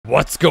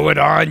What's going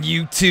on,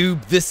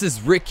 YouTube? This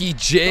is Ricky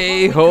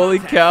J. Holy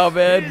cow,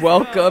 man.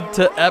 Welcome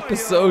to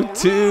episode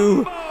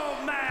 2.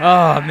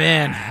 Oh,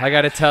 man. I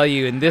got to tell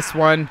you, in this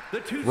one,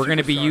 we're going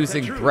to be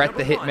using Bret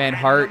the Hitman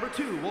Hart.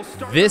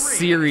 This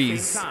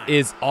series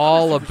is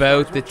all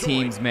about the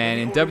teams, man.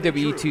 In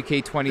WWE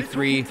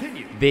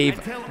 2K23,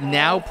 they've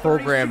now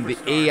programmed the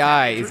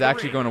AI is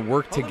actually going to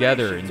work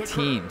together in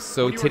teams.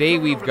 So today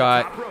we've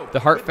got the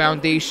Hart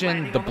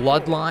Foundation, the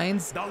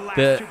Bloodlines,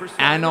 the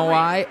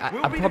Anoi.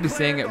 I'm probably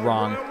saying it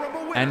wrong.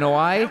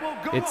 Anoi.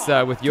 It's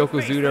with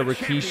Yokozuna,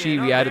 Rikishi.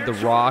 We added The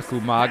Rock,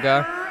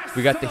 Umaga.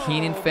 We got the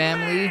Heenan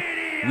family.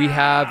 We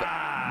have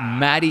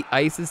Matty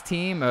Ice's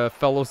team, a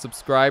fellow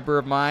subscriber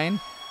of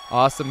mine.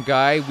 Awesome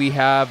guy. We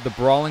have the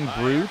Brawling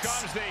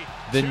Brutes,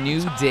 the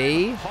New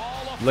Day,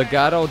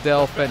 Legado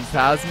del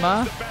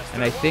Fantasma,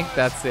 and I think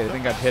that's it. I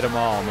think I've hit them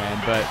all,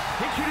 man.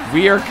 But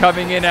we are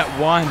coming in at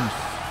 1,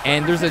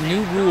 and there's a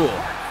new rule.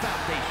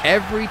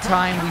 Every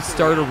time we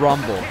start a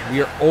Rumble,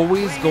 we are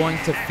always going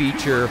to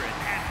feature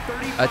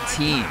a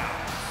team.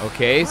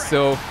 Okay,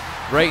 so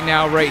right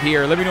now, right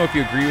here, let me know if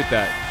you agree with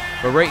that.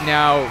 But right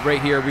now, right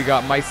here, we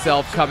got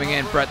myself coming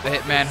in, Bret the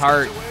Hitman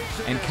Hart,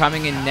 and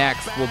coming in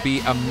next will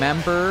be a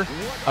member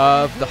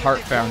of the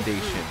Hart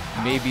Foundation.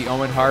 Maybe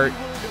Owen Hart,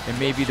 and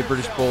maybe the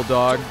British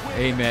Bulldog,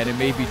 amen, and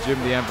maybe Jim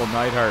the Anvil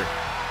Neidhart.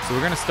 So we're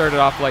going to start it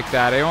off like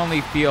that. I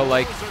only feel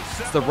like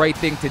it's the right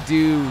thing to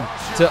do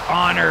to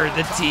honor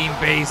the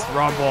team-based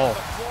Rumble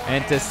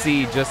and to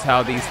see just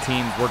how these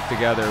teams work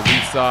together. We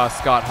saw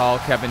Scott Hall,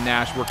 Kevin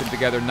Nash working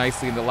together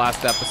nicely in the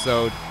last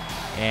episode,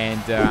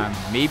 and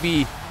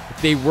maybe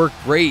if they work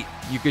great,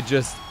 you could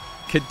just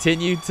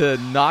continue to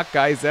knock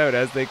guys out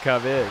as they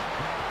come in.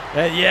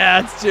 And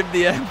yeah, it's Jim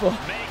the Anvil.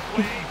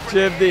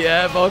 Jim the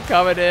Anvil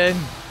coming in.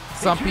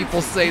 Some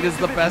people say this is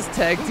the best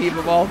tag team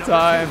of all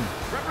time.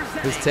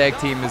 This tag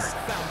team is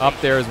up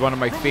there as one of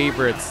my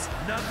favorites.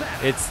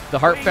 It's the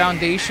Hart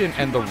Foundation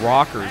and the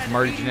Rockers.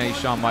 Marty Jannetty,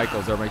 Shawn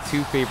Michaels are my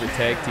 2 favorite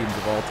tag teams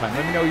of all time.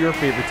 Let me know your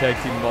favorite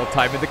tag team of all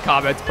time in the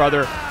comments,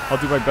 brother. I'll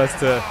do my best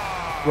to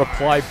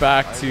reply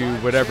back to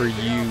whatever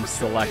you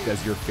select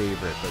as your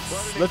favorite.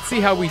 But let's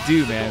see how we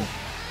do, man.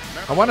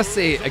 I want to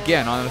say,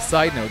 again, on a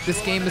side note, this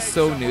game is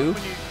so new,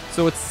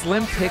 so it's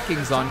slim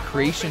pickings on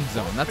Creation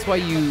Zone. That's why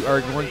you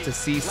are going to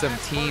see some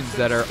teams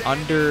that are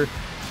under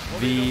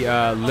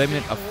the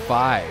limit of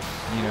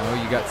 5. You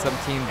know, you got some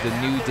teams,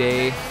 the New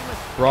Day,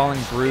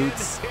 Brawling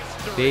Brutes,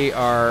 they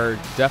are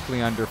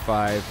definitely under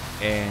 5,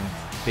 and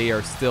they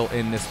are still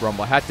in this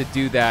Rumble. I had to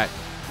do that.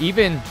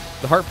 Even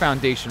the Hart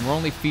Foundation, we're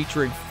only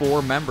featuring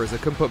 4 members. I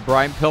couldn't put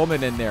Brian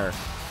Pillman in there.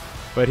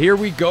 But here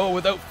we go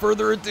without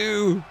further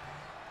ado.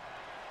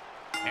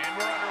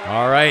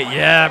 All right,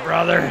 yeah,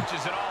 brother.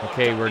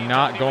 Okay, we're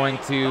not going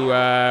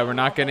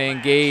to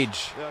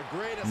engage.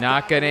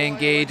 Not going to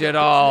engage at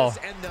all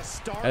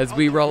as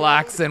we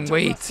relax and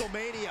wait.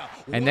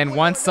 And then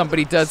once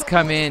somebody does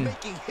come in,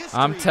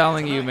 I'm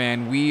telling you,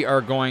 man, we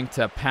are going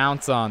to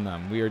pounce on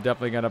them. We are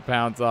definitely going to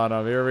pounce on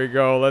them. Here we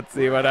go. Let's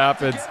see what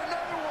happens.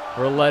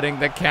 We're letting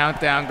the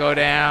countdown go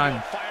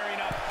down.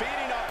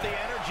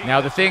 Now,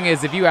 the thing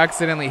is, if you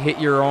accidentally hit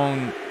your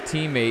own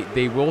teammate,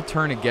 they will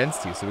turn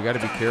against you, so we got to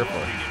be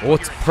careful. Oh,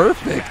 it's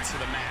perfect.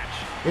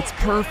 It's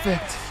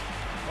perfect.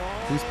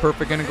 Who's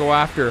perfect going to go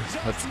after?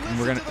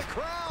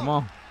 Come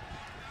on.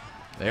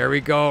 There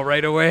we go,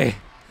 right away.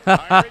 We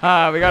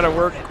got to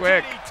work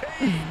quick.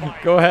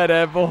 Go ahead,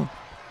 Anvil.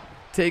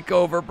 Take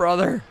over,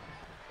 brother.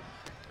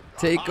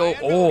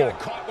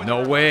 Oh,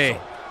 no way.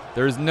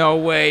 There's no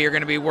way you're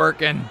going to be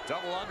working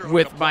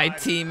with my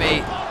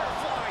teammate.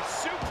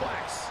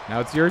 Now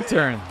it's your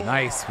turn.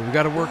 Nice. We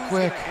got to work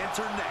quick.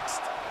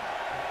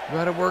 We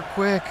got to work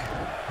quick.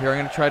 Here, I'm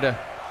going to try to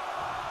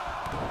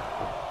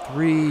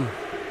 3,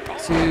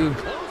 2.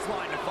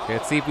 Okay,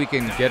 let's see if we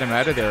can get him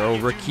out of there. Oh,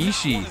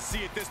 Rikishi.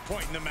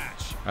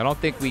 I don't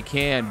think we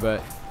can,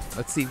 but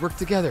let's see. Work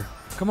together.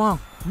 Come on.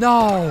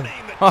 No.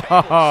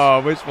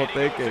 Wishful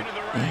thinking.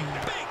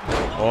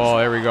 Oh,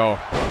 there we go.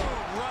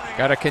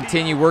 Got to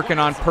continue working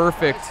on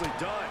perfect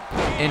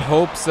in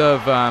hopes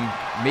of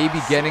maybe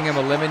getting him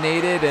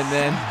eliminated and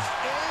then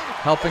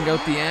helping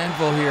out the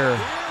Anvil here.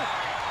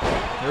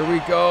 Here we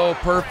go.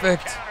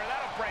 Perfect.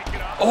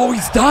 Oh,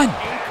 he's done.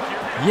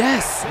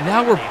 Yes.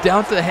 Now we're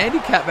down to the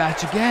handicap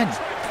match again.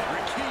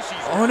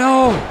 Oh,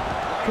 no.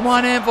 Come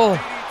on, Anvil.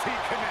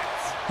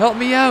 Help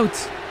me out.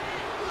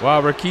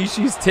 Wow,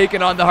 Rikishi's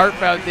taking on the Hart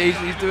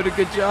Foundation. He's doing a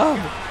good job.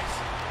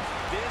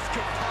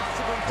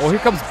 Oh, here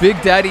comes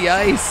Big Daddy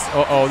Ice.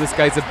 Uh-oh, this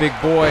guy's a big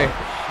boy.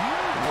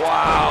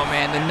 Wow,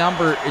 man, the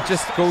number, it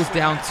just goes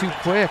down too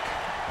quick.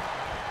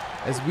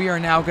 As we are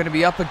now going to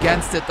be up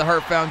against it, the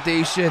Hart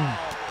Foundation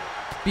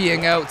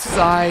being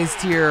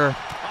outsized here.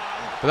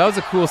 But that was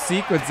a cool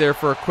sequence there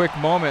for a quick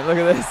moment. Look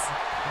at this.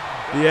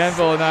 The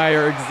Anvil and I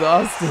are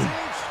exhausted.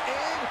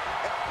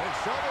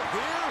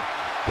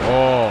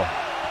 Oh.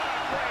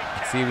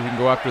 Let's see if we can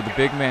go after the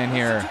big man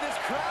here.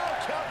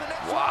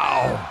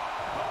 Wow.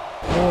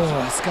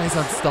 Oh, this guy's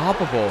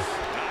unstoppable.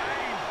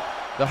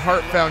 The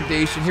Hart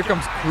Foundation. Here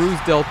comes Cruz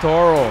del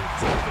Toro.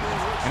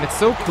 And it's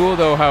so cool,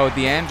 though, how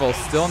the Anvil's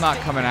still not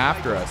coming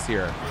after us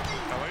here.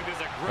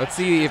 Let's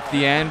see if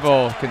the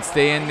Anvil can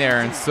stay in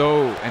there, and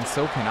so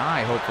can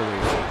I, hopefully.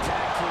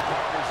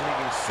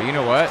 But you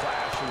know what?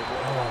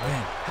 Oh,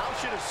 man.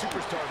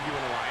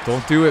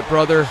 Don't do it,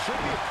 brother.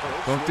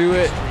 Don't do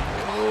it.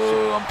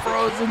 Oh, I'm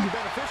frozen.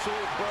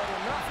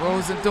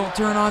 Frozen, don't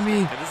turn on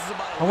me.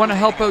 I want to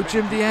help out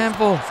Jim the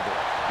Anvil.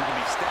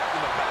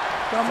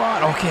 Come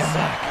on. Okay, I'm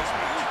back.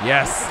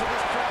 Yes.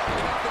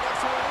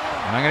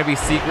 And I'm going to be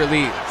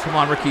secretly... Come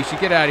on, Rikishi,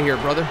 get out of here,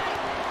 brother.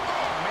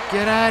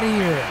 Get out of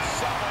here.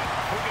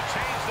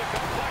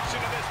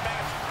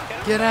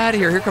 Get out of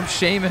here. Here comes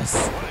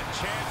Sheamus.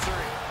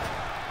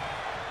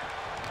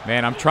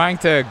 Man, I'm trying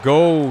to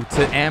go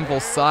to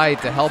Anvil's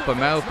side to help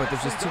him out, but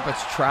there's just too much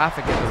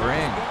traffic in the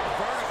ring.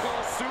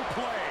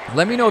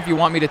 Let me know if you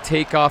want me to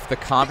take off the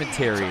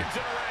commentary.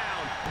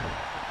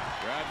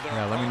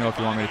 Yeah, let me know if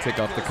you want me to take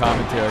off the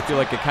commentary. I feel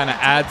like it kind of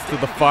adds to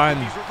the fun.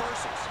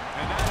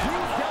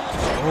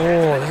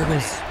 Oh, there it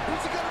is.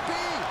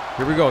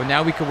 Here we go.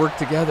 Now we can work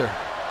together.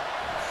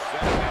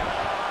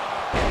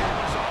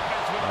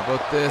 How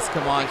about this?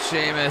 Come on,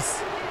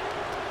 Sheamus.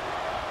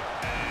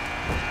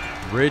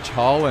 Ridge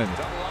Holland.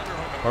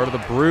 Part of the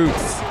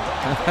Brutes.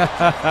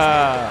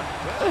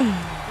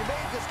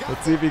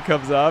 Let's see if he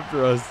comes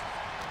after us.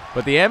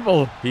 But the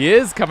Anvil, he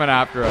is coming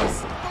after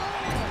us.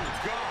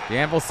 The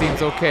Anvil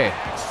seems okay.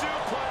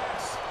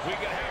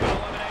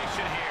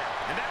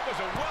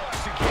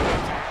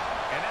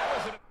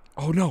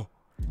 Oh, no.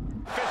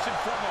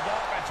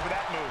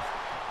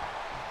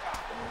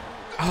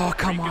 Oh,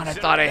 come on. I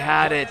thought I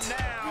had it.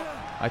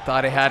 I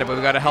thought I had it, but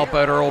we got to help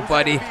out our old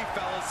buddy.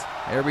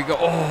 There we go.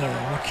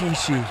 Oh,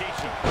 Rikishi.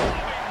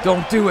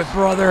 Don't do it,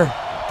 brother.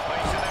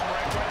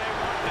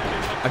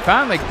 I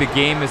found like the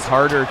game is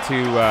harder to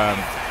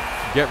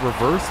get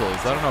reversals.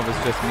 I don't know if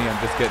it's just me. I'm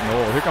just getting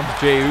old. Here comes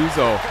Jey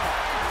Uso.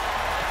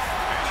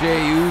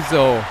 Jey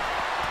Uso.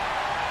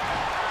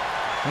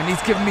 And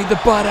he's giving me the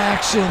butt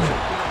action.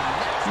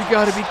 You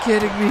gotta be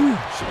kidding me.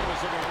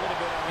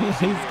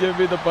 He's giving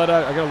me the butt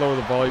action. I gotta lower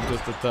the volume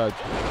just a touch.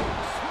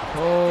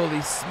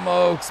 Holy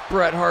smokes.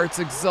 Bret Hart's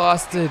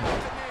exhausted.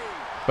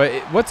 But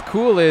what's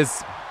cool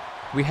is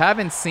we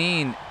haven't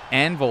seen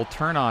Anvil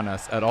turn on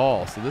us at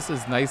all. So this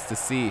is nice to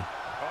see.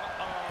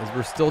 As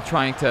we're still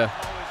trying to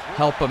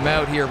help him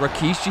out here.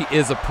 Rikishi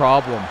is a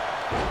problem.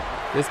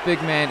 This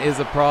big man is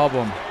a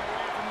problem.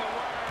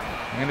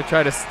 I'm going to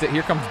try to stick.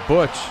 Here comes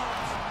Butch.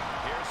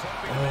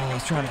 Oh,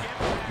 he's trying to.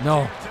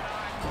 No.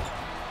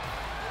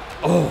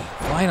 Oh,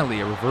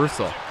 finally a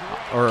reversal.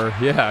 Or,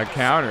 yeah, a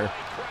counter.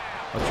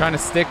 I'm trying to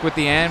stick with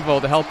the Anvil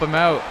to help him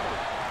out.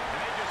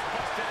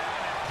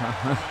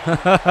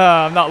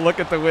 I'm not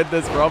looking to win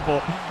this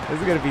Rumble. This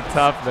is going to be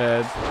tough,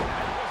 man.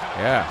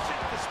 Yeah.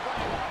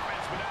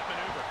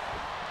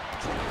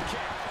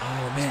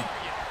 Oh, man.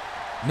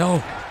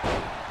 No.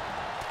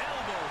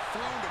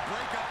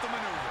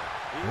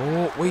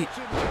 Oh, wait.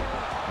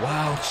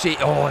 Wow.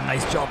 Oh,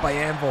 nice job by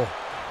Anvil.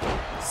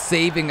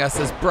 Saving us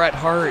as Bret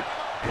Hart.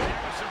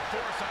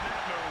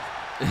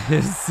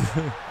 This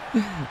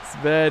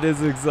man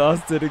is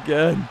exhausted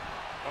again.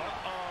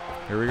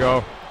 Here we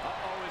go.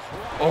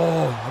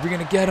 Oh, are we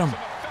going to get him?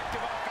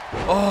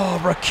 Oh,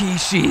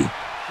 Rikishi.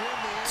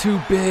 Too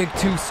big,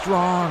 too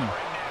strong.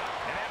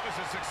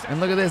 And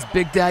look at this.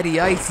 Big Daddy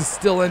Ice is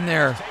still in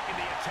there.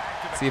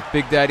 Let's see if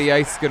Big Daddy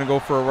Ice is going to go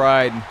for a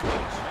ride.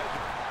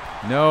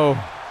 No.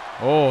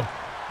 Oh.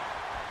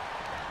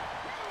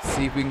 Let's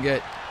see if we can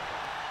get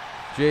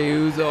Jey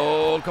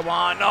Uso. Oh, come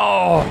on.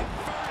 No.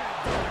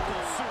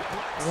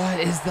 What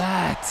is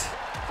that?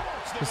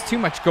 There's too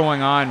much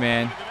going on,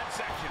 man.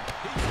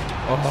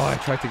 Oh, I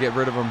tried to get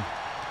rid of him.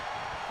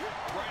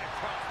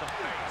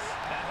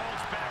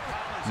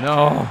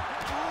 No.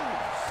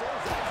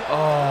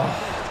 Oh.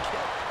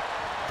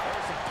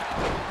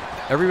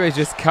 Everybody's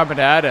just coming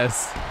at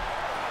us.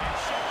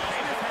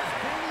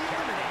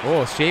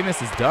 Oh,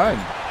 Sheamus is done.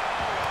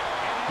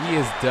 He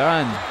is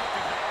done.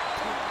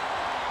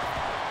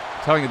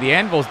 I'm telling you, the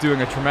Anvil's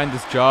doing a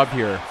tremendous job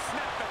here.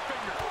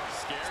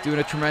 He's doing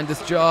a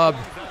tremendous job.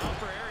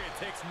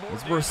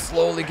 As we're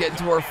slowly getting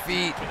to our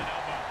feet.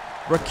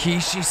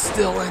 Rikishi's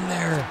still in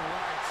there.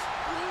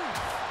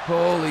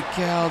 Holy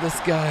cow, this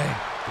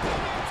guy.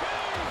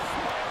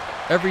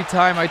 Every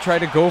time I try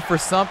to go for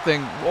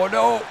something. Oh,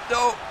 no,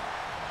 no.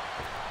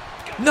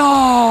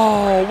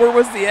 No! Where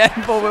was the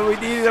Anvil when we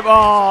needed him?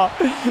 Oh,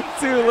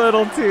 too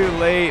little, too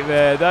late,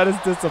 man. That is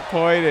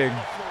disappointing.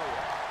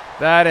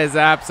 That is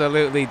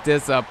absolutely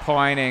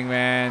disappointing,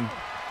 man.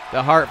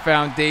 The Hart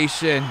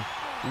Foundation.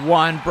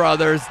 One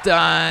brother's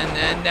done,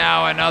 and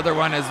now another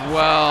one as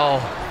well.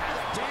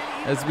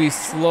 As we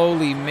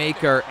slowly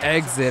make our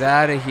exit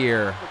out of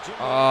here.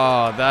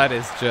 Oh, that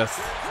is just...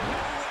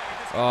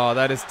 Oh,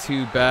 that is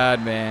too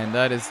bad, man.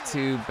 That is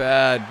too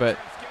bad, but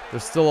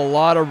there's still a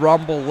lot of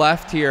Rumble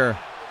left here.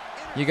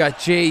 You got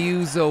Jey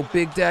Uso,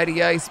 Big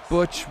Daddy Ice,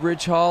 Butch,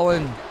 Ridge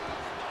Holland.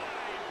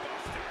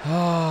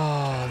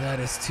 Oh, that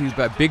is too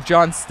bad. Big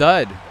John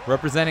Studd,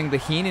 representing the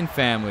Heenan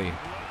family.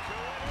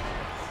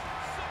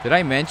 Did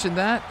I mention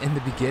that in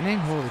the beginning?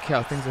 Holy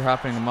cow, things are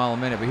happening a mile a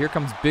minute. But here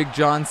comes Big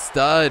John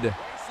Studd.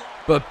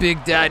 But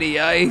Big Daddy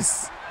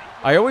Ice.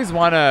 I always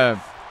want to,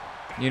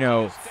 you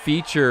know,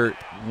 feature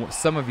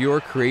some of your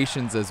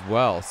creations as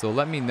well. So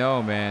let me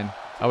know, man.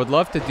 I would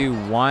love to do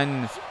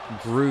one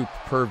group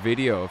per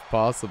video if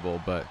possible.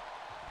 But,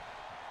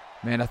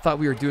 man, I thought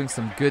we were doing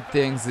some good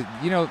things.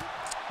 You know,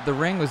 the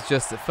ring was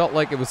just, it felt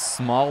like it was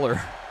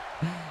smaller.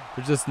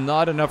 There's just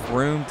not enough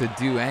room to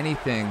do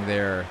anything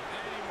there.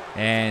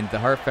 And the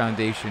Hart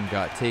Foundation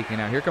got taken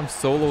out. Here comes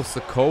Solo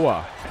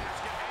Sikoa.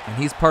 And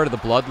he's part of the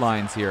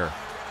Bloodlines here.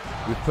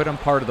 We put him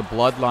part of the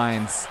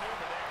Bloodlines.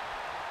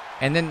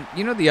 And then,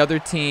 you know, the other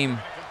team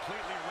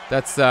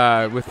that's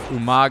with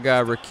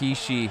Umaga,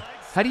 Rikishi.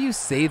 How do you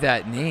say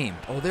that name?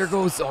 Oh, there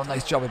goes. Oh,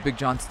 nice job with Big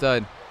John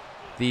Studd.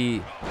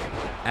 The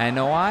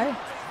Anoi?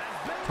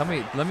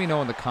 Let me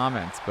know in the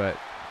comments, but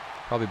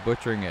probably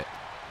butchering it.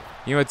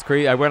 You know, it's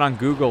crazy. I went on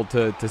Google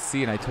to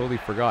see, and I totally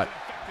forgot.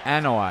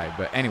 Anoi,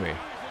 but anyway.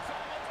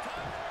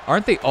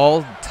 Aren't they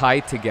all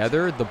tied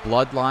together, the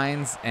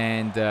Bloodlines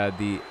and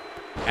the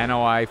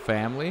Anoi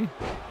family?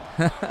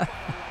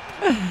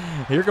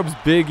 Here comes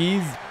Big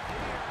E's.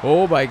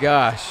 Oh my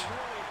gosh.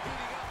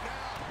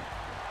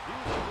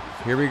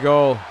 Here we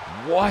go.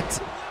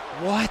 What?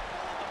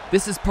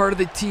 This is part of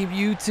the Team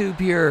YouTube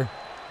here.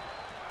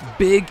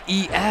 Big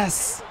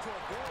ES.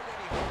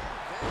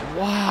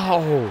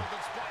 Wow.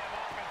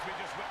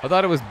 I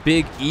thought it was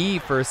Big E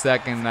for a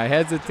second. I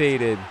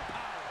hesitated.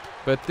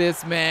 But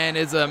this man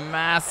is a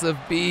massive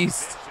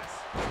beast.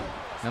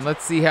 And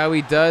let's see how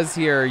he does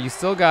here. You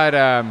still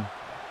got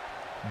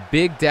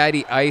Big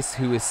Daddy Ice,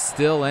 who is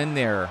still in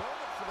there.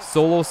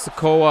 Solo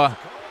Sikoa.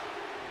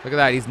 Look at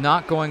that. He's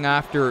not going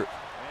after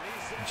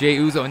Jey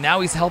Uso.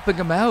 Now he's helping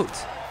him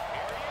out.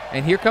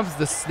 And here comes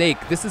the Snake.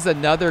 This is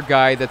another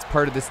guy that's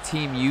part of this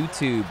Team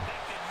YouTube.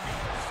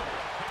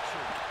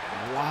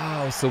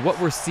 Wow. So what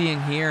we're seeing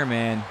here,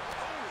 man.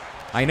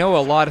 I know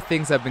a lot of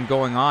things have been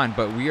going on,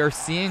 but we are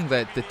seeing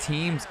that the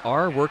teams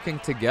are working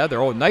together.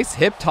 Oh, nice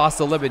hip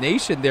toss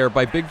elimination there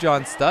by Big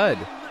John Studd.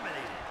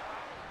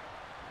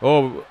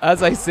 Oh,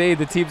 as I say,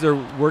 the teams are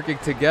working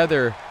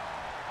together.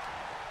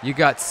 You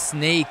got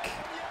Snake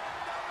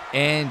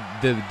and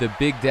the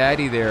Big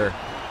Daddy there,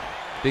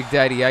 Big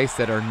Daddy Ice,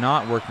 that are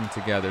not working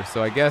together.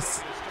 So I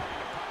guess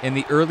in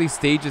the early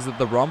stages of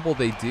the Rumble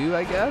they do,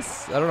 I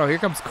guess. I don't know. Here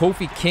comes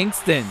Kofi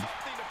Kingston,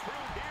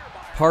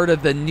 part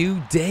of the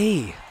New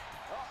Day.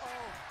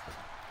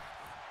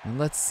 And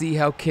let's see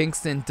how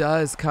Kingston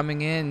does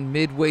coming in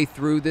midway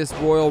through this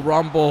Royal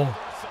Rumble.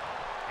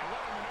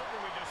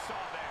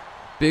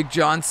 Big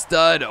John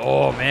Studd.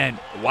 Oh, man.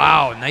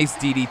 Wow. Nice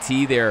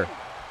DDT there.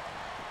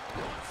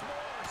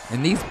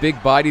 And these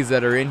big bodies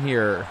that are in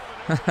here.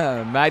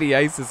 Matty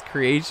Ice's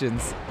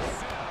creations.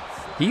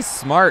 He's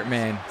smart,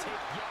 man.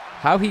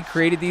 How he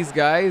created these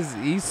guys,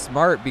 he's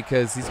smart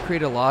because he's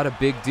created a lot of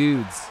big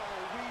dudes.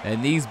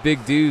 And these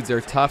big dudes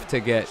are tough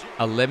to get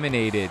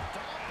eliminated.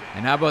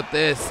 And how about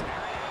this?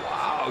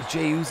 Wow,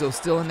 Jey Uso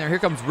still in there. Here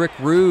comes Rick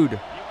Rude,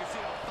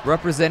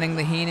 representing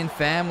the Heenan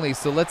family.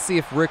 So let's see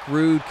if Rick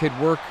Rude could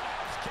work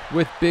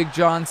with Big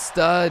John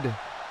Studd.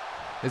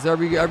 Are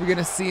we going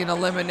to see an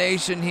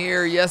elimination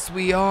here? Yes,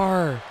 we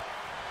are.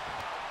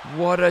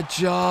 What a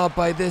job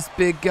by this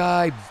big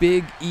guy,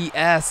 Big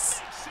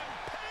ES.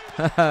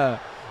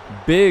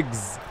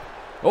 Biggs.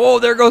 Oh,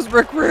 there goes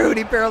Rick Rude.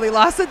 He barely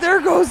lost it.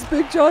 There goes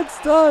Big John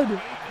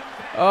Studd.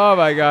 Oh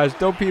my gosh,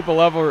 don't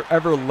people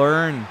ever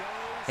learn?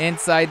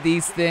 Inside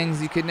these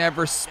things, you can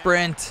never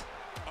sprint.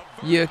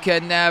 You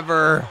can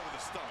never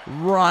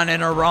run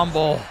in a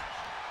Rumble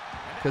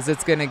because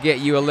it's going to get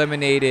you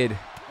eliminated.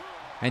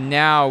 And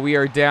now we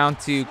are down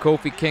to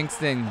Kofi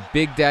Kingston,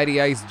 Big Daddy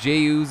Ice, Jey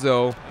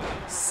Uso,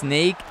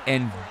 Snake,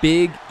 and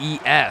Big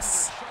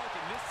ES.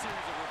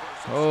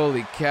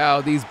 Holy cow,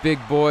 these big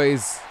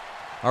boys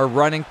are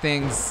running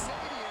things.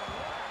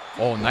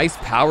 Oh, nice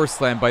power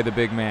slam by the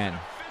big man.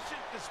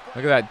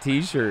 Look at that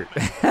t-shirt.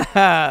 Look at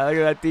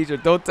that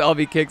t-shirt. Don't tell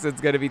me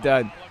Kingston's going to be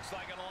done.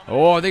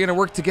 Oh, they're going to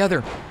work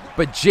together.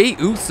 But Jey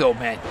Uso,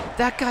 man,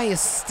 that guy is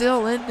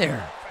still in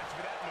there.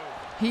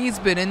 He's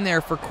been in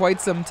there for quite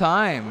some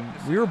time.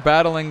 We were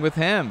battling with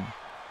him.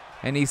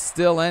 And he's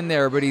still in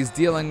there, but he's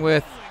dealing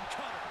with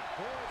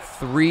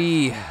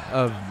 3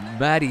 of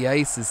Matty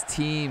Ice's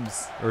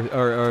teams, or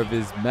of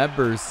his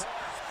members.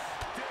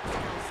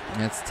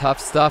 And it's tough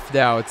stuff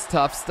now. It's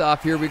tough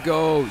stuff. Here we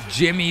go.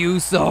 Jimmy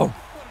Uso.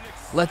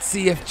 Let's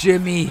see if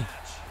Jimmy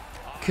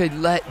could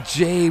let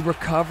Jey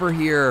recover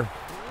here.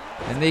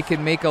 And they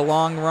can make a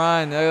long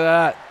run. Look at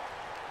that.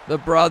 The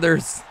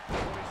brothers.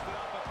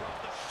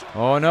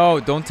 Oh no,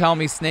 don't tell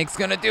me Snake's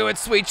gonna do it.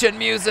 Sweet chin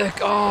music.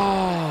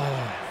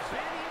 Oh.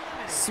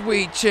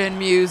 Sweet chin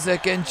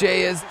music, and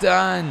Jey is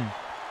done.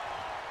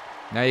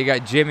 Now you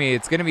got Jimmy.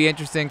 It's gonna be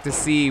interesting to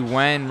see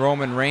when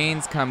Roman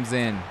Reigns comes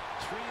in.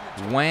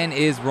 When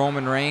is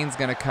Roman Reigns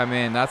gonna come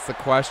in? That's the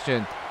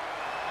question.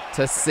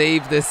 To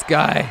save this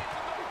guy.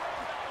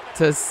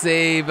 To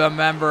save a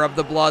member of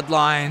the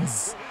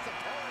Bloodlines.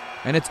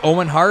 And it's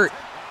Owen Hart.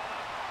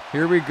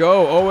 Here we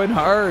go, Owen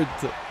Hart.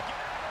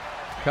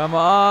 Come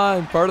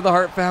on, part of the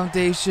Hart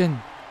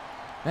Foundation.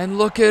 And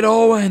look at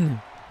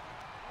Owen.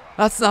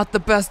 That's not the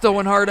best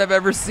Owen Hart I've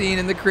ever seen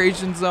in the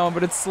creation zone,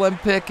 but it's slim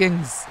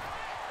pickings.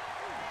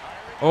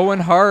 Owen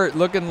Hart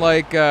looking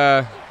like,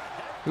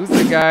 who's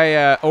the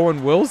guy,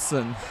 Owen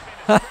Wilson.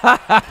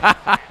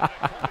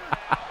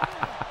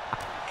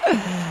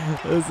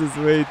 This is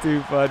way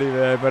too funny,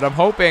 man. But I'm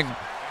hoping,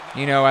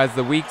 you know, as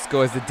the weeks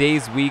go, as the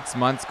days, weeks,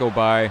 months go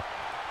by,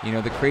 you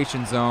know, the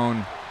creation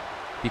zone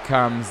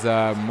becomes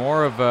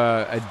more of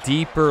a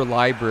deeper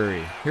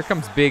library. Here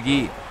comes Big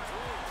E.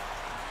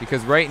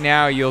 Because right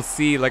now you'll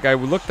see, like I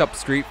looked up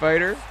Street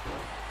Fighter,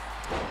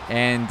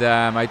 and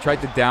I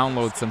tried to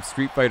download some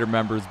Street Fighter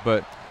members,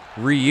 but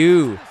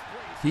Ryu,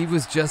 he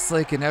was just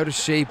like an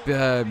out-of-shape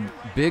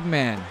big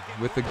man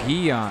with a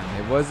gi on.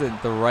 It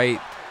wasn't the right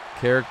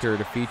character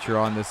to feature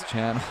on this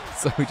channel,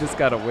 so we just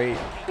gotta wait.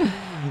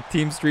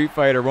 Team Street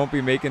Fighter won't be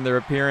making their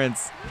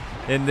appearance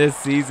in this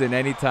season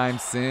anytime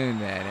soon,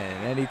 man,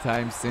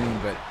 anytime soon.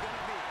 But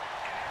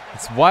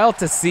it's wild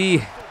to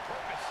see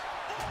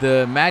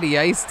the Matty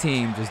Ice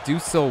team just do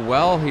so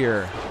well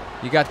here.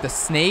 You got the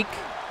Snake,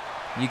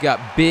 you got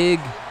Big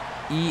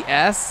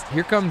ES.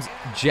 Here comes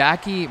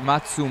Jackie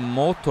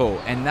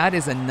Matsumoto, and that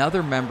is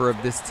another member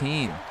of this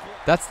team.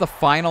 That's the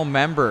final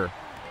member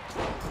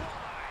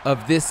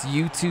of this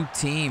YouTube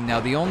team. Now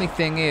the only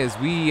thing is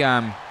we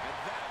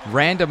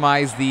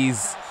randomize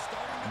these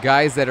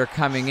guys that are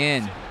coming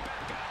in.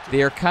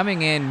 They are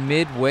coming in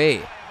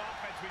midway.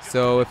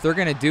 So if they're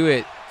gonna do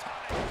it,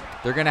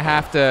 they're gonna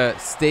have to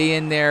stay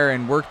in there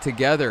and work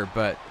together,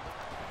 but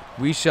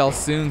we shall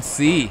soon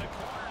see,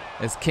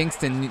 as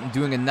Kingston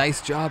doing a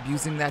nice job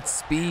using that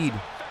speed.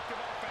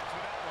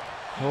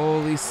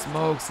 Holy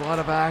smokes, a lot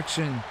of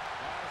action.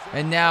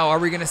 And now, are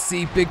we gonna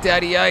see Big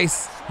Daddy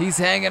Ice? He's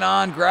hanging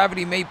on.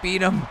 Gravity may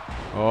beat him.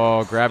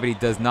 Oh, Gravity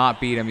does not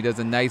beat him. He does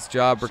a nice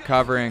job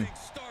recovering.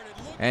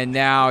 And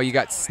now you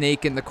got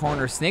Snake in the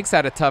corner. Snake's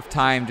had a tough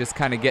time just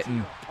kind of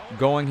getting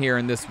going here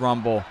in this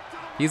Rumble.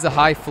 He's a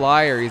high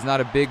flyer. He's not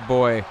a big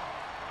boy.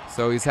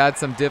 So he's had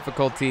some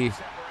difficulty.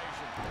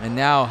 And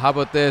now, how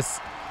about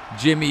this?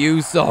 Jimmy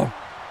Uso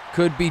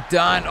could be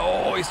done.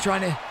 Oh, he's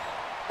trying to...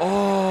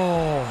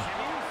 Oh,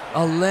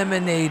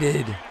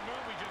 eliminated.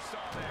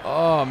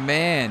 Oh,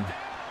 man.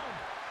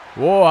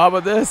 Whoa, how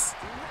about this?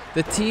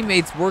 The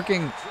teammates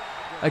working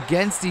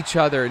against each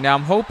other. Now,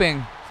 I'm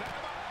hoping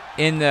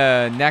in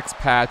the next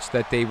patch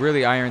that they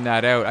really iron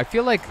that out. I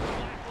feel like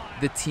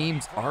the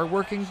teams are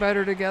working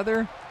better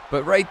together.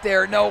 But right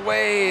there, no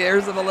way.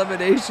 There's an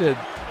elimination.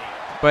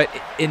 But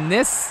in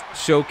this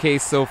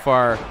showcase so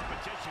far,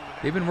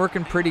 they've been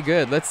working pretty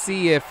good. Let's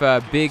see if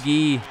Big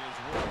E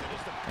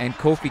and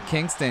Kofi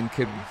Kingston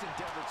could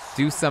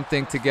do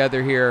something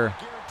together here.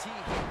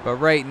 But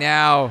right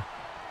now,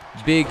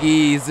 Big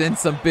E's in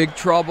some big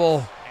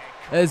trouble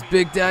as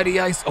Big Daddy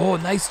Ice. Oh,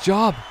 nice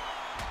job.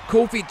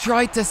 Kofi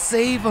tried to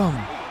save him.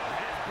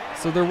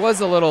 So there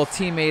was a little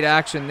teammate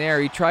action there.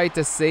 He tried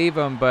to save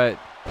him, but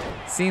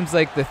seems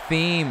like the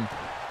theme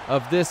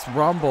of this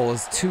Rumble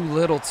is too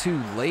little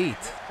too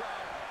late.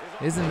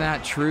 Isn't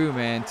that true,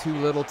 man? Too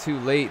little too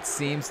late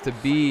seems to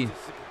be.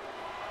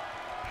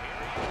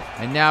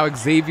 And now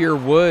Xavier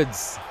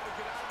Woods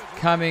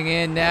coming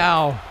in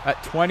now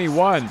at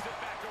 21.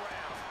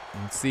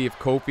 Let's see if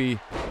Kofi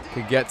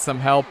could get some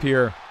help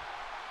here.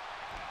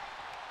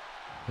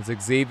 As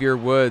Xavier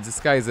Woods, this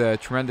guy's a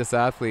tremendous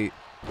athlete.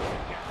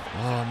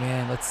 Oh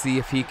man, let's see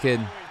if he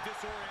can.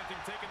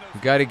 We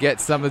got to get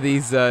some of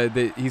these.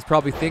 He's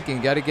probably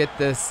thinking, got to get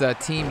this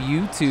Team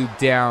YouTube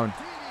down.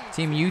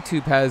 Team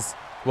YouTube has,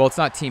 well, it's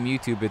not Team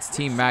YouTube, it's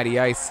Team Matty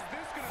Ice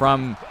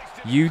from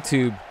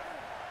YouTube.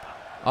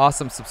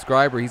 Awesome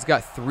subscriber. He's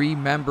got 3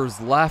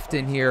 members left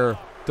in here.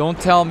 Don't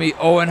tell me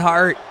Owen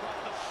Hart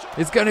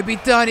is going to be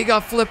done. He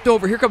got flipped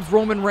over. Here comes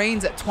Roman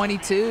Reigns at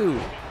 22.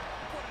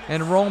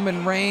 And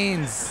Roman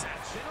Reigns,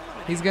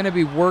 he's going to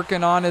be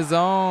working on his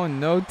own.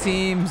 No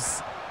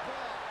teams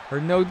or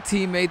no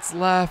teammates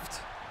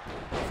left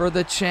for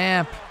the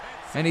champ.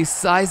 And he's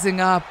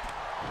sizing up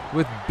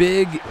with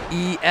Big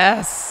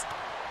ES.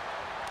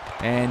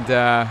 And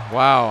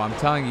wow, I'm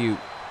telling you,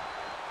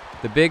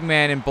 the big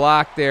man in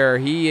black there,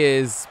 he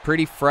is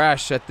pretty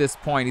fresh at this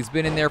point. He's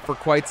been in there for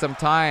quite some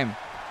time.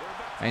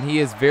 And he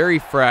is very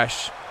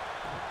fresh.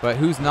 But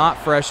who's not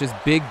fresh is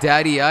Big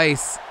Daddy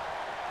Ice.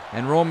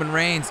 And Roman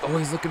Reigns, oh,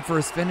 he's looking for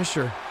his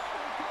finisher.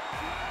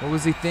 What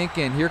was he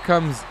thinking? Here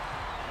comes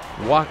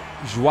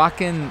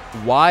Joaquin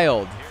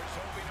Wild.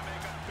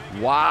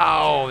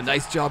 Wow,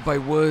 nice job by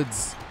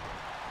Woods.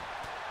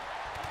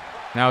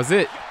 Now, is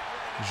it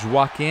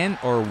Joaquin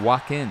or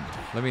Joaquin?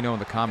 Let me know in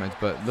the comments,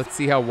 but let's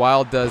see how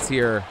Wild does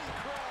here.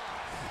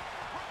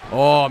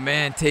 Oh,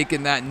 man,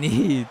 taking that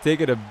knee.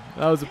 That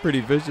was a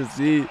pretty vicious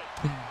knee.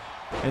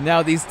 And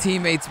now these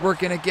teammates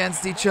working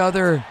against each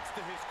other.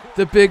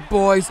 The big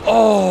boys.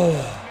 Oh,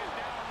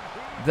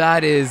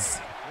 that is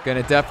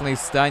going to definitely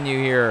stun you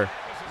here.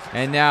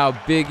 And now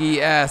Big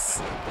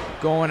ES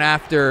going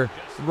after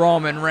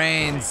Roman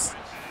Reigns.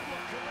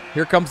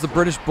 Here comes the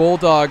British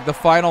Bulldog, the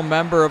final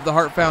member of the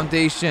Hart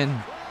Foundation.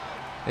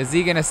 Is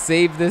he going to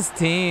save this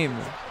team?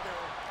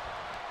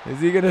 Is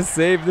he going to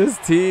save this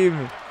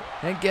team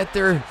and get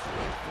their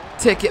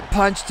ticket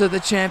punched to the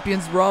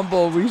Champions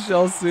Rumble? We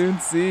shall soon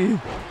see.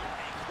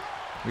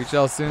 We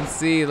shall soon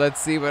see. Let's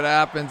see what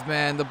happens,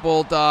 man. The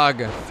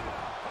Bulldog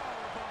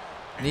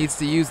needs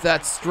to use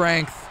that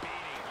strength.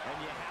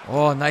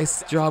 Oh,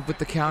 nice job with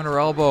the counter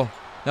elbow.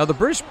 Now, the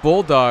British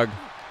Bulldog,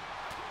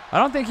 I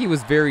don't think he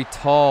was very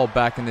tall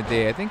back in the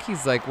day. I think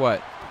he's like,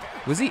 what?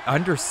 Was he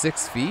under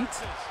 6 feet?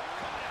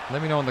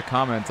 Let me know in the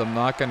comments. I'm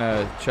not going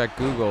to check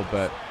Google,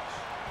 but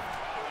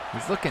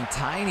he's looking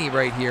tiny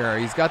right here.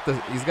 He's got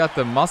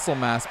the muscle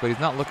mass, but he's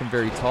not looking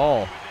very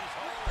tall.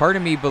 Part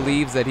of me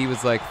believes that he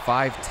was like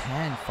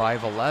 5'10",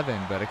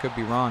 5'11", but I could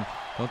be wrong.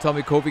 Don't tell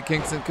me Kofi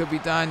Kingston could be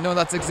done. No,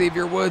 that's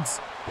Xavier Woods.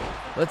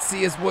 Let's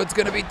see, is Woods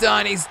going to be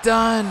done? He's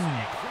done.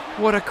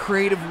 What a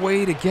creative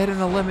way to get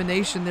an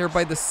elimination there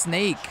by the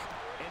Snake.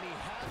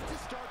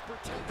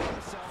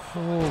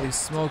 Holy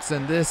smokes,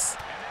 and this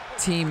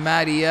Team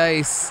Matty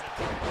Ice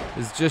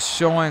is just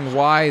showing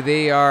why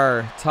they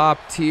are top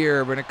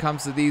tier when it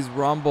comes to these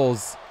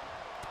Rumbles.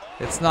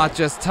 It's not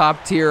just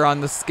top tier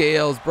on the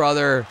scales,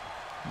 brother.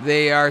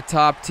 They are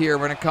top tier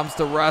when it comes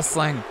to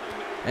wrestling.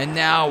 And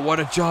now, what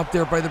a job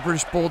there by the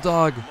British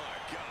Bulldog.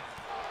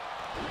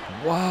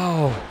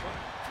 Wow.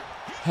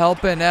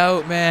 Helping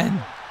out,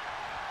 man.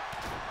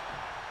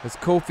 It's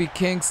Kofi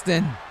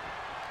Kingston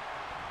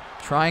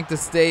trying to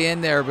stay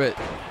in there, but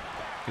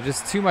there's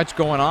just too much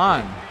going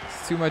on.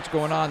 There's too much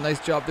going on. Nice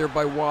job there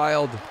by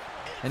Wild.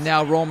 And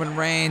now Roman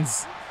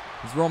Reigns.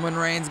 Is Roman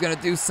Reigns going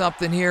to do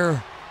something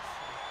here?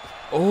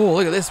 Oh,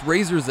 look at this.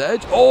 Razor's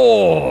Edge.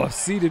 Oh,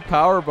 seated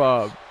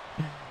powerbomb.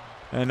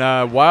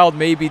 And Wild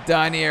may be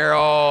done here.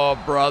 Oh,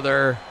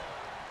 brother.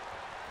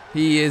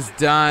 He is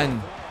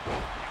done.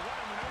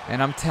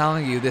 And I'm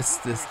telling you,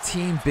 this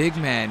Team Big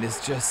Man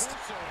is just...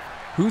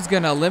 Who's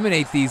going to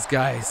eliminate these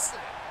guys?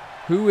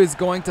 Who is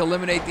going to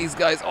eliminate these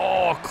guys?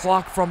 Oh,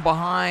 clock from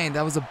behind.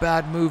 That was a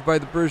bad move by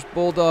the British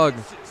Bulldog.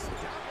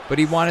 But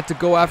he wanted to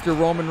go after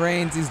Roman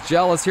Reigns. He's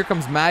jealous. Here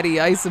comes Matty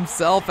Ice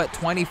himself at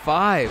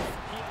 25.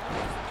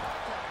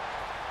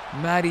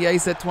 Matty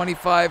Ice at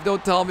 25.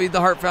 Don't tell me the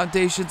Hart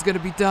Foundation's going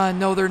to be done.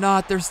 No, they're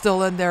not. They're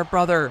still in there,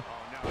 brother.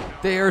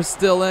 They are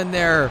still in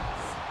there.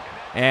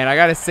 And I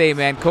got to say,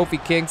 man,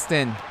 Kofi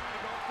Kingston,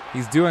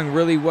 he's doing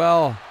really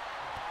well.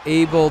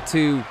 Able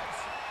to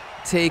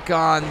take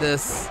on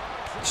this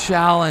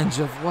challenge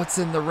of what's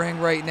in the ring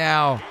right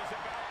now.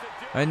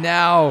 And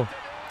now,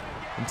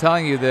 I'm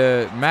telling you,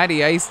 the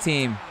Matty Ice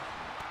team,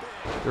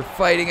 they're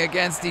fighting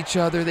against each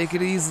other. They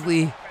could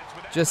easily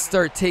just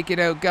start taking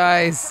out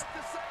guys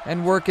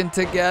and working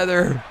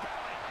together.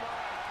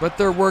 But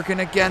they're working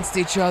against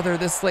each other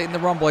this late in the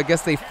Rumble. I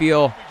guess they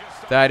feel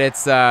that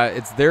it's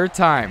their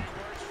time.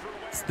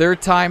 It's their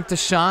time to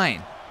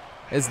shine.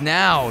 As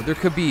now, there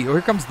could be,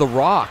 here comes The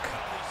Rock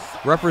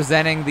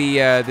representing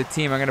the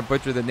team. I'm going to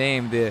butcher the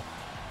name, the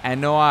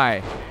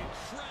Anoi.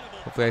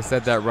 Hopefully I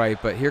said that right.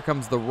 But here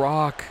comes The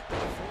Rock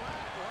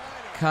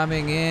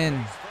coming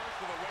in.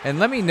 And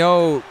let me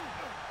know,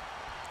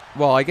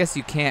 well, I guess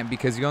you can't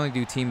because you only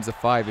do teams of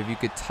 5. If you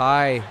could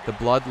tie the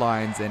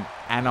Bloodlines and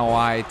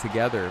Anoi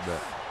together,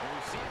 but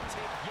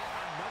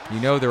you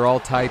know they're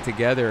all tied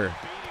together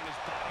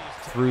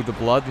through the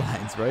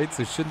Bloodlines, right?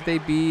 So shouldn't they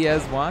be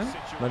as one?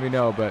 Let me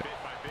know, but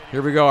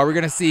here we go. Are we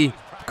going to see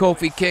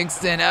Kofi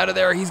Kingston out of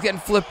there? He's getting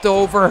flipped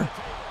over.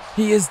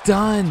 He is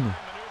done.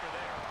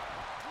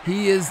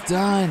 He is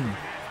done.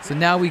 So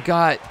now we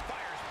got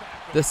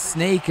the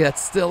Snake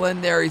that's still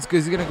in there. He's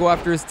going to go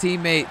after his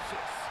teammate.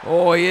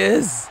 Oh, he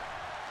is.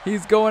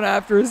 He's going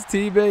after his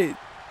teammate.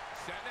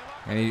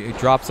 And he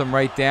drops him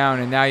right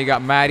down. And now you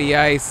got Matty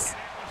Ice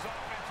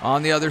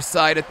on the other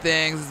side of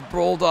things.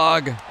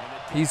 Bulldog.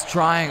 He's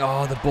trying.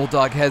 Oh, the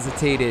Bulldog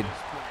hesitated.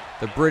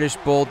 The British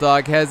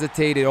Bulldog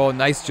hesitated. Oh,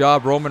 nice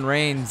job, Roman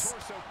Reigns,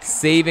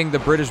 saving the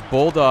British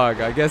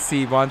Bulldog. I guess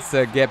he wants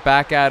to get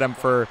back at him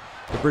for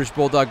the British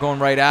Bulldog going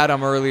right at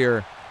him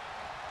earlier.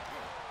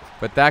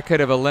 But that could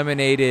have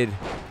eliminated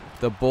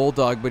the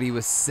Bulldog, but he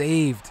was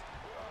saved.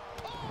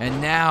 And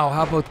now,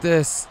 how about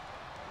this?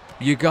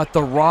 You got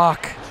The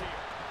Rock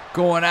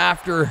going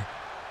after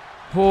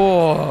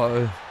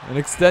an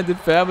extended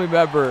family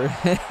member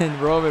in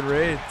Roman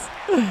Reigns.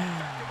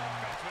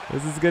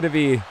 This is going to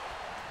be...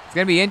 It's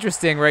going to be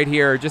interesting right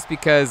here just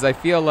because I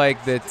feel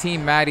like the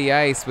Team Matty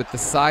Ice, with the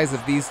size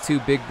of these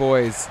two big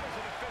boys,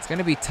 it's going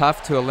to be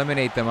tough to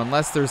eliminate them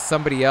unless there's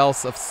somebody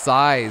else of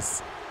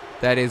size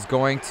that is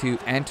going to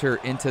enter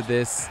into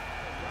this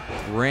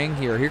ring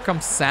here. Here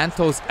comes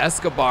Santos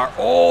Escobar.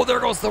 Oh, there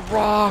goes The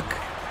Rock.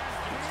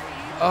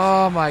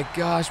 Oh my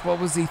gosh, what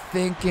was he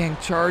thinking?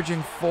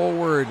 Charging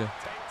forward.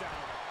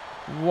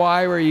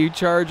 Why were you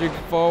charging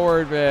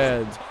forward,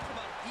 man?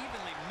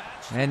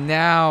 And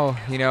now,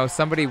 you know,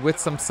 somebody with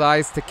some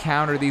size to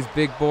counter these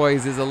big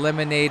boys is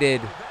eliminated.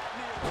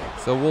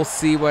 So we'll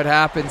see what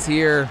happens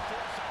here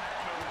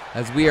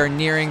as we are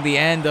nearing the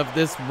end of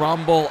this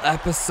Rumble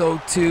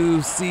Episode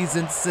 2,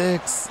 Season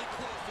 6.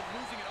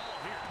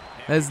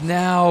 As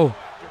now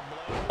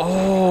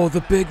Oh,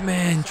 the big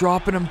man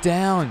dropping him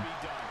down.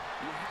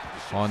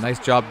 Oh, nice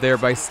job there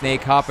by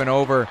Snake, hopping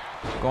over,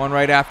 going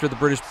right after the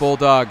British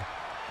Bulldog.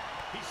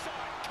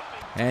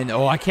 And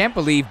oh, I can't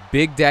believe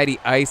Big Daddy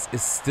Ice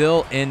is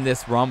still in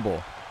this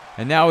Rumble.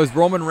 And now is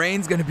Roman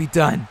Reigns going to be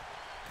done?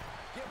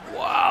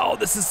 Wow,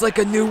 this is like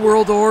a new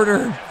world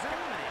order.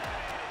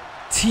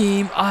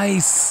 Team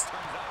Ice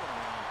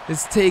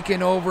is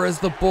taking over as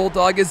the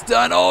Bulldog is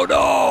done. Oh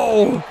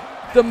no!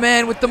 The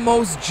man with the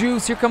most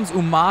juice. Here comes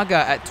Umaga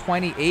at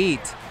 28.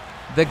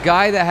 The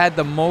guy that had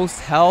the most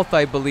health,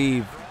 I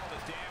believe,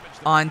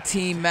 on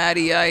Team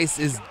Matty Ice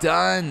is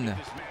done.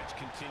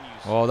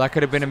 Oh, that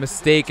could have been a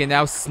mistake. And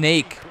now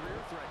Snake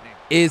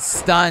is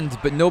stunned,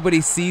 but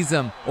nobody sees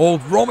him. Oh,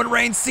 Roman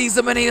Reigns sees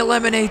him and he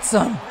eliminates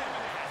him.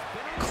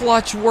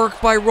 Clutch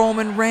work by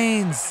Roman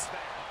Reigns.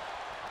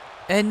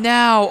 And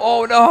now,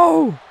 oh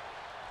no,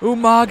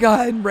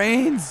 Umaga and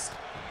Reigns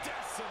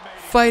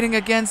fighting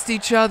against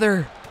each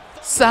other.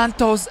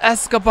 Santos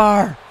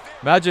Escobar.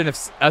 Imagine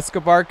if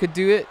Escobar could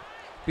do it.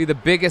 It'd be the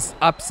biggest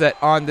upset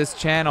on this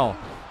channel.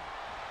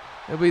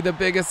 It'll be the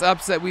biggest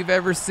upset we've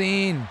ever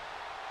seen.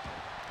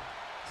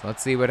 So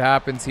let's see what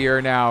happens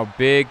here now.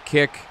 Big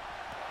kick.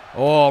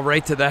 Oh,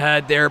 right to the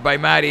head there by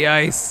Matty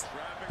Ice,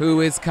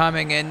 who is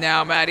coming in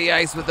now. Matty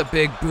Ice with a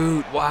big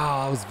boot.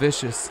 Wow, that was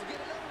vicious.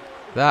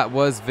 That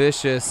was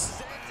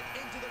vicious.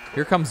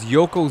 Here comes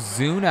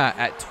Yokozuna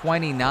at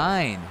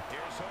 29.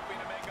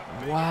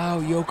 Wow,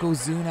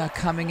 Yokozuna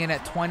coming in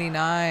at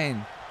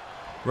 29.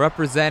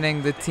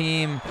 Representing the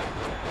team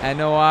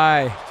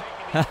Anoi.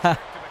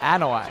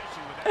 Anoi.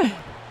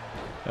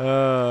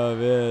 Oh,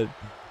 man.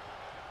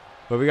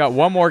 But we got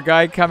one more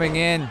guy coming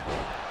in.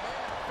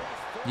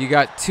 You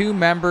got 2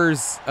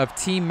 members of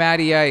Team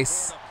Matty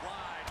Ice.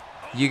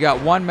 You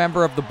got 1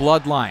 member of the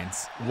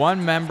Bloodlines,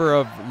 1 member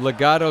of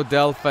Legado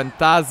del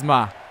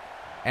Fantasma,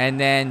 and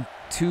then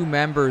 2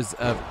 members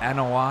of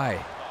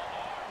NOI.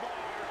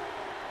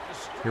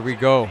 Here we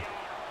go.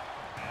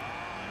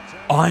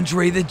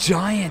 Andre the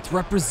Giant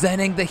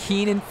representing the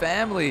Heenan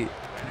family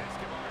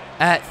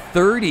at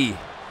 30.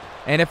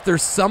 And if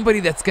there's somebody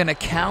that's going to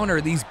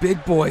counter these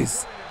big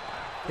boys,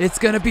 it's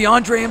going to be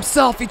Andre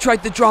himself. He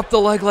tried to drop the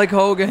leg like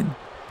Hogan.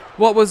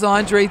 What was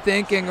Andre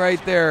thinking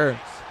right there?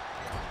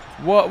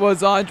 What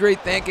was Andre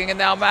thinking? And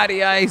now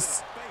Matty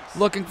Ice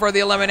looking for the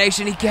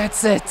elimination. He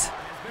gets it.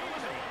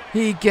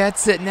 He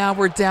gets it. Now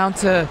we're down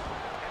to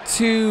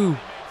 2,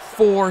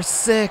 4,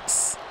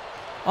 6.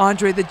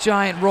 Andre the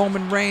Giant,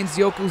 Roman Reigns,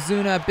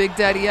 Yokozuna, Big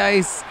Daddy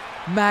Ice,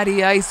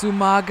 Matty Ice,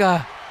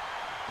 Umaga.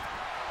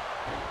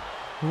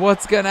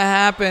 What's going to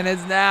happen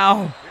is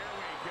now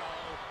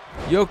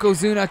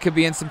Yokozuna could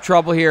be in some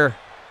trouble here.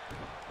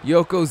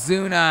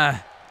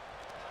 Yokozuna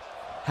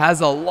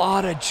has a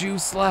lot of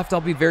juice left. I'll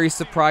be very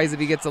surprised if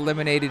he gets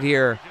eliminated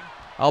here.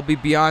 I'll be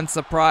beyond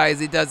surprised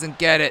he doesn't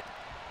get it.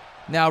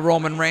 Now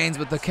Roman Reigns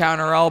with the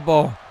counter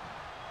elbow.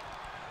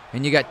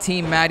 And you got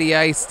Team Matty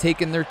Ice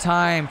taking their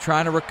time,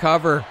 trying to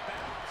recover.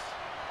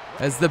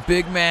 As the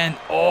big man,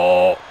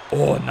 oh,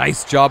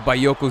 nice job by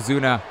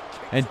Yokozuna.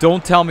 And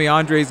don't tell me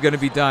Andre's going to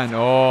be done.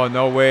 Oh,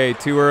 no way.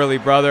 Too early,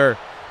 brother.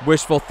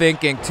 Wishful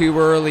thinking, too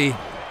early.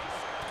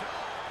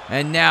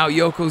 And now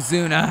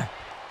Yokozuna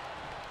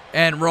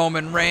and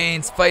Roman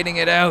Reigns fighting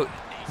it out.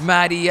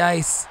 Matty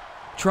Ice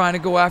trying to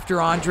go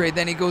after Andre.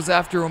 Then he goes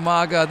after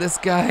Umaga. This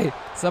guy,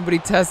 somebody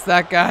test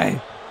that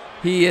guy.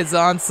 He is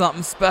on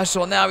something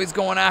special. Now he's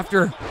going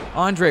after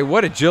Andre.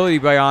 What agility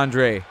by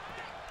Andre.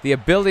 The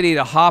ability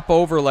to hop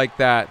over like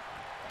that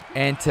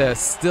and to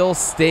still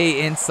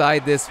stay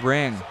inside this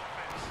ring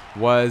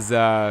was,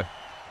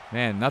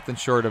 man, nothing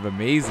short of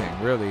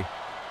amazing, really.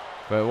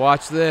 But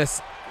watch this.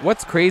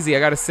 What's crazy,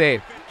 I got to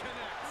say,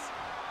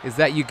 is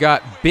that you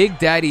got Big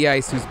Daddy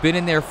Ice, who's been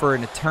in there for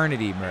an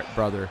eternity,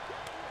 brother.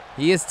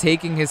 He is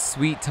taking his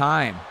sweet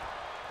time.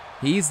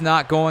 He's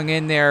not going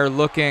in there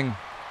looking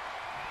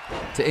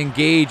to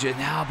engage. And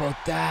how about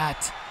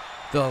that?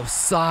 The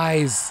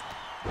size.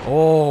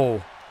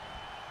 Oh.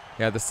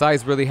 Yeah, the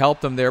size really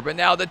helped him there. But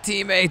now the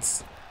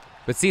teammates.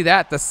 But see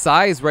that? The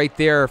size right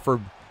there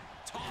for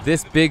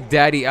this Big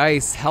Daddy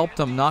Ice helped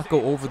him not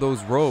go over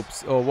those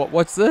ropes. Oh,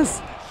 what's this?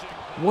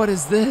 What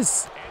is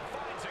this?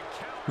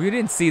 We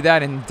didn't see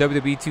that in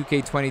WWE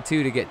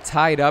 2K22 to get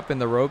tied up in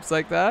the ropes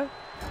like that.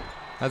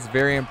 That's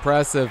very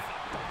impressive.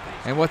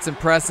 And what's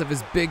impressive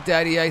is Big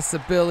Daddy Ice's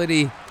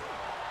ability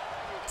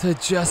to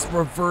just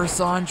reverse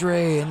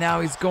Andre. And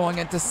now he's going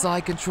into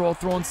side control,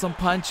 throwing some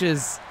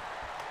punches.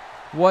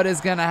 What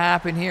is going to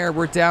happen here?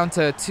 We're down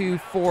to 2,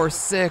 4,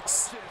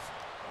 6.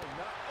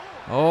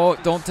 Oh,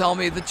 don't tell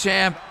me the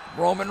champ,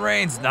 Roman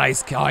Reigns.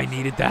 Nice. Oh, he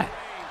needed that.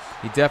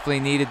 He definitely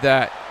needed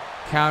that.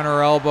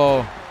 Counter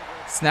elbow,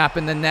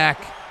 snapping the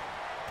neck.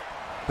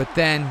 But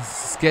then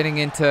getting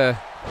into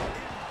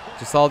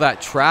just all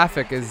that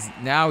traffic is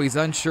now he's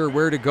unsure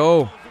where to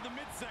go.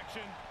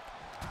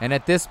 And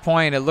at this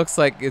point, it looks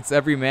like it's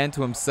every man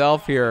to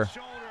himself here.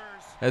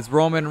 As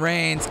Roman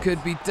Reigns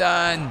could be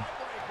done.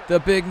 The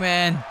big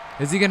man,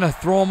 is he going to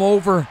throw him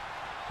over?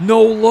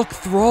 No look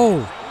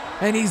throw.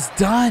 And he's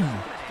done.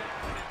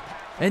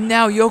 And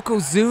now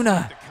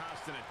Yokozuna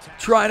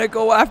trying to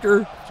go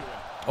after.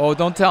 Oh,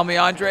 don't tell me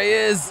Andre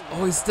is.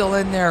 Oh, he's still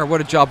in there.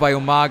 What a job by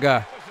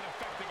Umaga.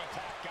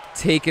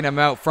 Taking him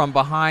out from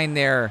behind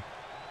there.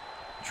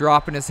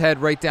 Dropping his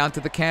head right down to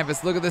the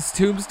canvas. Look at this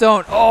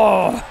tombstone.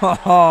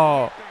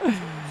 Oh,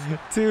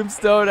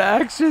 tombstone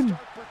action.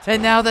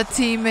 And now the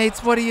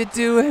teammates, what are you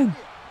doing?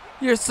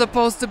 You're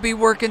supposed to be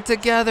working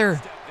together.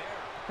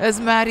 As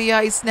Matty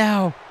Ice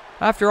now.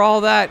 After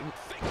all that,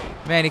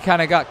 man, he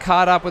kind of got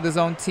caught up with his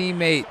own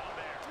teammate.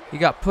 He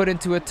got put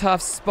into a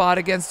tough spot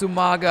against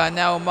Umaga, and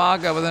now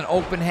Umaga with an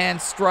open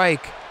hand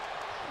strike.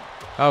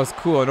 That was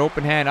cool, an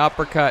open hand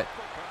uppercut.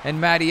 And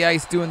Matty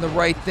Ice doing the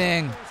right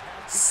thing.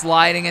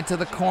 Sliding into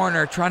the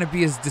corner, trying to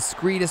be as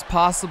discreet as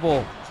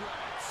possible.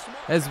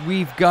 As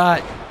we've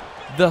got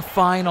the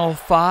final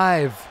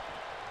 5.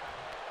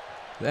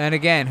 And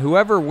again,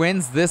 whoever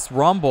wins this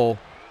Rumble,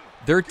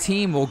 their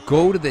team will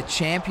go to the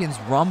Champions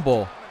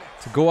Rumble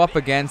to go up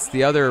against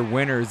the other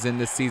winners in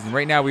this season.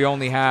 Right now we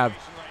only have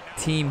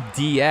Team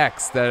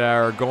DX that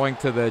are going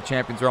to the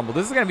Champions Rumble.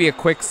 This is going to be a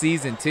quick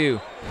season too.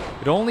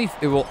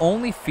 It will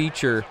only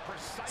feature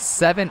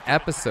 7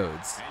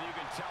 episodes.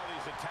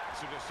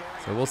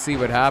 So we'll see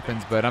what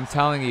happens, but I'm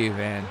telling you,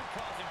 man,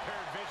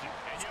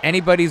 it's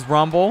anybody's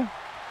Rumble.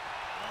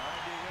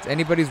 It's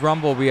anybody's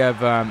Rumble. We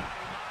have,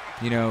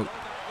 you know,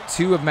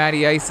 2 of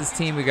Matty Ice's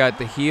team. We got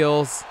the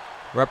Heels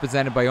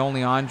represented by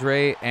only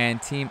Andre,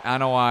 and Team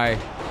Anoa'i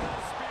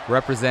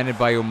represented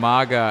by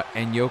Umaga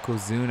and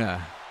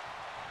Yokozuna.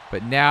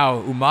 But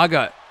now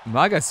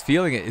Umaga's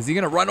feeling it. Is he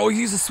gonna run? Oh, he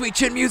uses sweet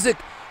chin music.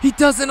 He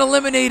doesn't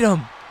eliminate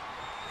him.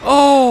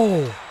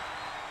 Oh,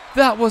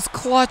 that was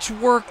clutch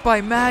work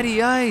by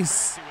Matty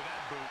Ice.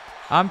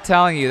 I'm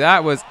telling you,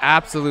 that was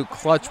absolute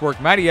clutch work.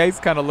 Matty Ice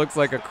kind of looks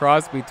like a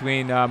cross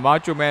between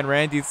Macho Man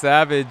Randy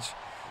Savage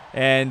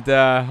and,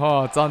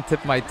 oh, it's on the tip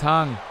of my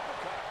tongue,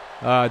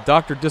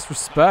 Dr.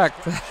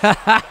 Disrespect.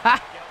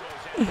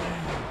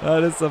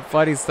 That is some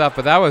funny stuff,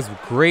 but that was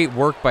great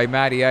work by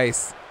Matty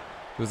Ice.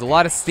 There was a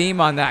lot of steam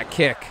on that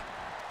kick.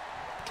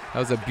 That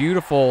was a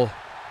beautiful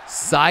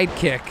side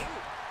kick.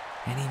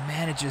 And he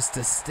manages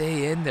to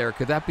stay in there.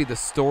 Could that be the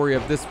story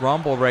of this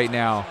Rumble right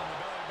now?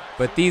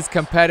 But these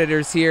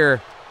competitors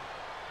here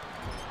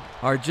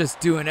are just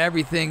doing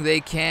everything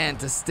they can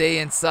to stay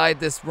inside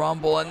this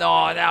Rumble. And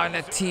oh, now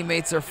the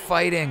teammates are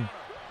fighting.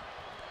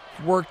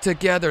 Work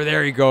together.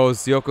 There he goes.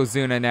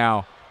 Yokozuna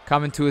now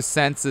coming to his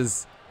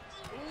senses.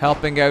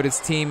 Helping out his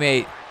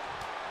teammate.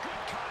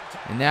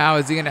 And now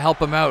is he going to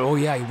help him out? Oh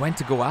yeah, he went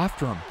to go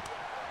after him.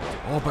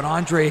 Oh, but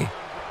Andre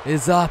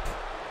is up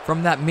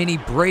from that mini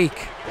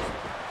break.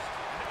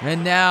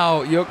 And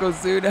now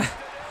Yokozuna.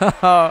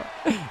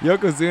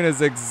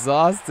 Yokozuna's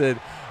exhausted.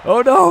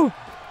 Oh no.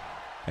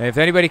 And if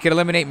anybody can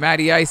eliminate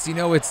Matty Ice, you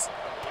know it's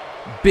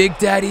Big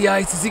Daddy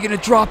Ice. Is he going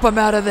to drop him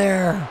out of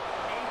there?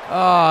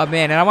 Oh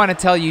man, and I want to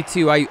tell you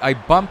too, I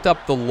bumped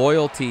up the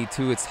loyalty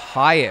to its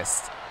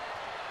highest.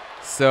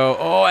 So,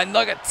 oh, and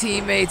look at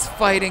teammates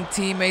fighting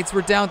teammates.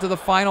 We're down to the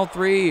final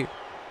 3.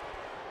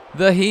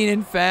 The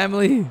Heenan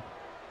family.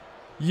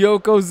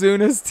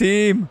 Yokozuna's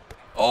team.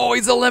 Oh,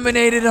 he's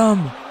eliminated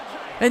him.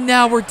 And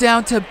now we're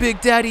down to Big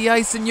Daddy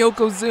Ice and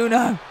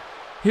Yokozuna.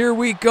 Here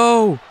we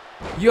go.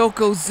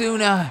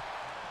 Yokozuna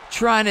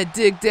trying to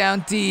dig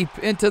down deep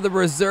into the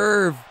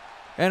reserve.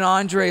 And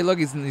Andre, look,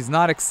 he's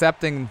not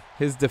accepting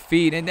his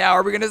defeat. And now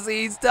are we going to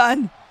see he's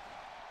done?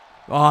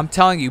 Oh, I'm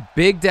telling you,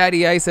 Big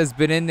Daddy Ice has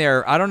been in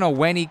there. I don't know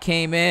when he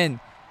came in,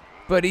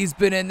 but he's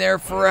been in there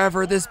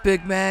forever. This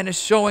big man is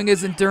showing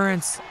his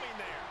endurance.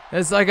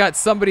 As I got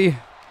somebody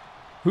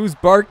who's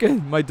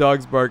barking. My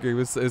dog's barking.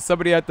 Is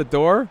somebody at the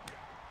door?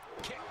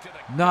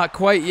 Not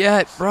quite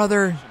yet,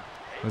 brother.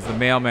 It was the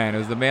mailman. It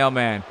was the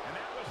mailman.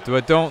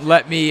 But don't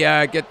let me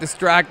get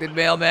distracted,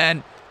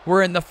 mailman.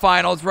 We're in the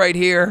finals right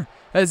here.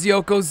 As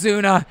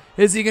Yokozuna,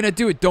 is he going to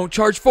do it? Don't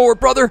charge forward,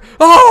 brother.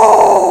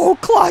 Oh,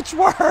 clutch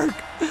work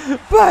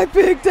by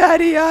Big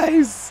Daddy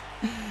Ice.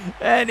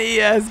 And he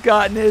has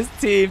gotten his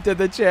team to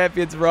the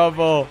Champions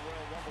Rumble.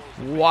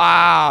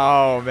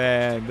 Wow,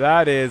 man.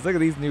 That is, look at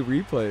these new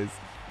replays.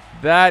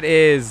 That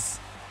is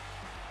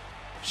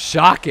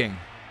shocking.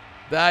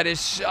 That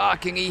is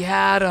shocking. He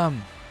had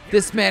him.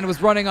 This man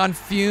was running on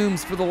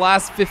fumes for the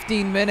last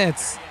 15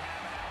 minutes.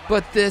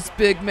 But this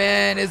big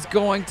man is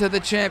going to the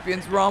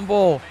Champions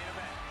Rumble.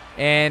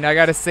 And I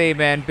gotta say,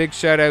 man, big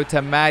shout out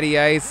to Matty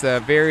Ice,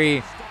 a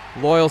very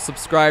loyal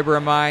subscriber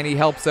of mine. He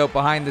helps out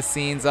behind the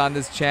scenes on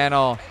this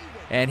channel.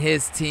 And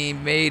his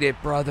team made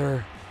it,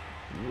 brother.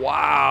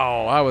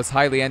 Wow, that was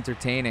highly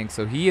entertaining.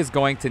 So he is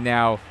going to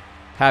now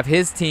have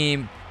his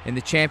team in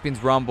the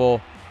Champions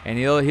Rumble. And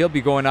he'll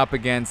be going up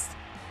against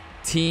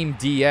Team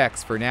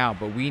DX for now.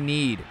 But we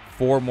need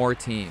 4 more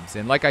teams.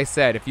 And like I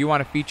said, if you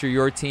want to feature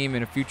your team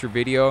in a future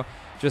video,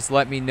 just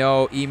let me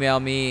know, email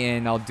me,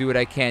 and I'll do what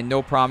I can.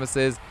 No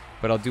promises,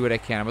 but I'll do what I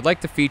can. I would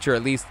like to feature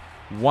at least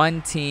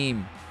 1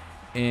 team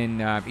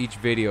in each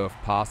video if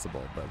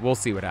possible, but we'll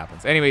see what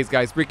happens. Anyways,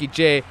 guys, Ricky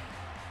J,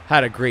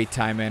 had a great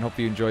time, man. Hope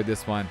you enjoyed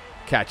this one.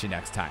 Catch you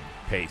next time.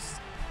 Peace.